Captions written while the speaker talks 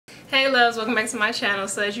Hey loves, welcome back to my channel.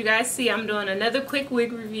 So as you guys see, I'm doing another quick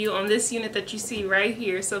wig review on this unit that you see right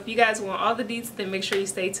here. So if you guys want all the deets, then make sure you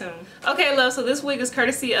stay tuned. Okay loves, so this wig is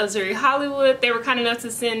courtesy of Zury Hollywood. They were kind enough to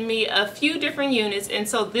send me a few different units, and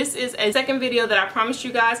so this is a second video that I promised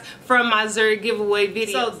you guys from my Zury giveaway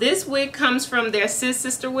video. So this wig comes from their Sis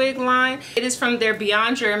Sister wig line. It is from their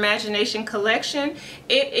Beyond Your Imagination collection.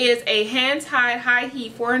 It is a hand-tied high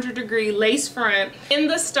heat 400-degree lace front in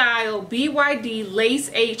the style BYD Lace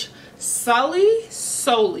H Solly,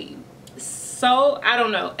 so I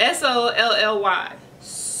don't know, S-O-L-L-Y,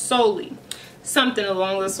 solely, something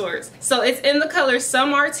along those sorts. So it's in the color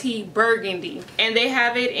Some RT Burgundy, and they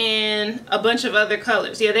have it in a bunch of other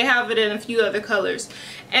colors. Yeah, they have it in a few other colors.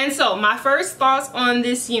 And so my first thoughts on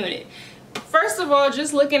this unit. First of all,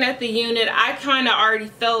 just looking at the unit, I kind of already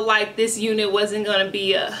felt like this unit wasn't going to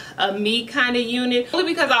be a me kind of unit,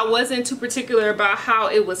 only because I wasn't too particular about how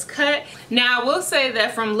it was cut. Now, I will say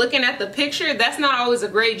that from looking at the picture, that's not always a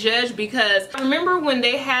great judge, because I remember when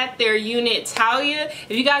they had their unit Talia.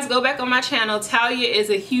 If you guys go back on my channel, Talia is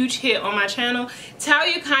a huge hit on my channel.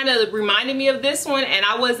 Talia kind of reminded me of this one, and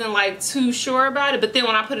I wasn't like too sure about it, but then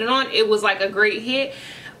when I put it on, it was like a great hit.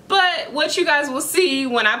 But what you guys will see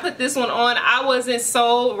when I put this one on, I wasn't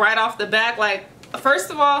sold right off the back. Like,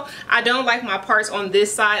 first of all, I don't like my parts on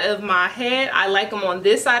this side of my head. I like them on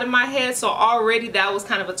this side of my head. So already that was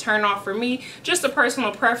kind of a turn off for me. Just a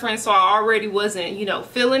personal preference. So I already wasn't, you know,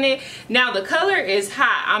 feeling it. Now the color is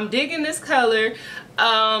hot. I'm digging this color.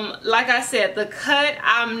 Like I said, the cut,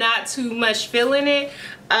 I'm not too much feeling it.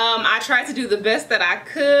 I tried to do the best that I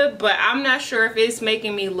could, but I'm not sure if it's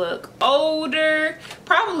making me look older.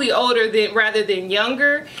 Probably older rather than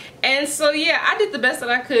younger. And so yeah, I did the best that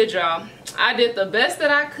I could, y'all. I did the best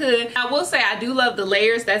that I could. I will say I do love the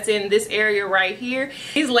layers that's in this area right here.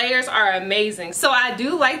 These layers are amazing. So I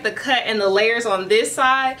do like the cut and the layers on this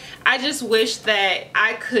side. I just wish that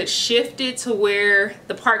I could shift it to where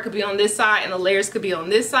the part could be on this side and the layers could be on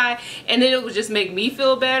this side, and then it would just make me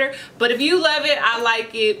feel better. But if you love it, I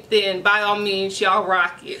like it, then by all means, y'all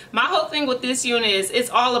rock it. My whole thing with this unit is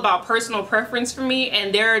it's all about personal preference for me,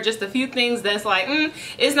 and there are just a few things that's like,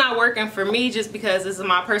 it's not working for me just because this is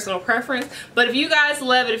my personal preference. But if you guys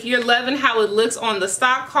love it, if you're loving how it looks on the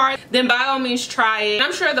stock card, then by all means try it.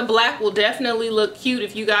 I'm sure the black will definitely look cute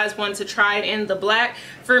if you guys want to try it in the black.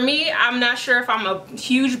 For me, I'm not sure if I'm a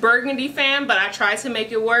huge burgundy fan, but I tried to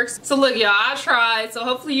make it work. So look, y'all, I tried. So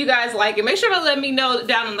hopefully you guys like it. Make sure to let me know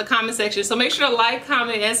down in the comment section. So make sure to like,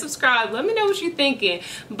 comment, and subscribe. Let me know what you're thinking.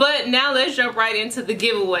 But now let's jump right into the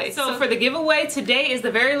giveaway. So for the giveaway, today is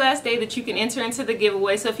the very last day that you can enter into the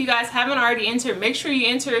giveaway. So if you guys haven't already entered, make sure you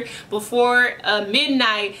enter before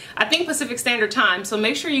midnight, I think Pacific Standard Time. So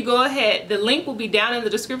make sure you go ahead. The link will be down in the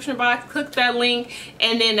description box. Click that link,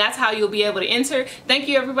 and then that's how you'll be able to enter. Thank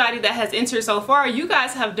you everybody that has entered so far. You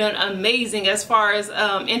guys have done amazing as far as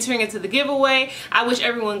entering into the giveaway. I wish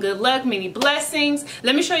everyone good luck, many blessings.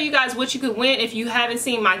 Let me show you guys what you could win if you haven't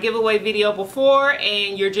seen my giveaway video before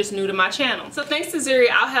and you're just new to my channel. So thanks to Zury,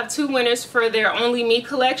 I'll have two winners for their Only Me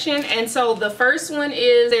collection. And so the first one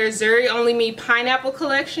is their Zury Only Me Pineapple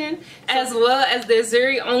collection, as well as their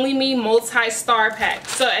Zury Only Me multi-star pack.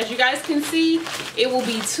 So as you guys can see, it will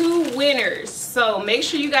be two winners. So make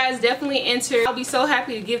sure you guys definitely enter. I'll be so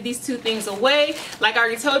happy to give these two things away. Like I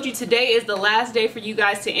already told you, today is the last day for you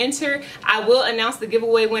guys to enter. I will announce the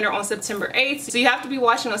giveaway winner on September 8th. So you have to be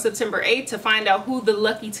watching on September 8th to find out who the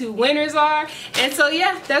lucky two winners are. And so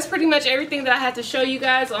yeah, that's pretty much everything that I had to show you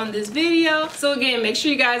guys on this video. So again, make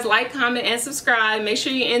sure you guys like, comment, and subscribe. Make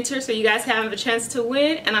sure you enter so you guys have a chance to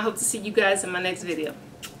win. And I hope to see you guys in my next video.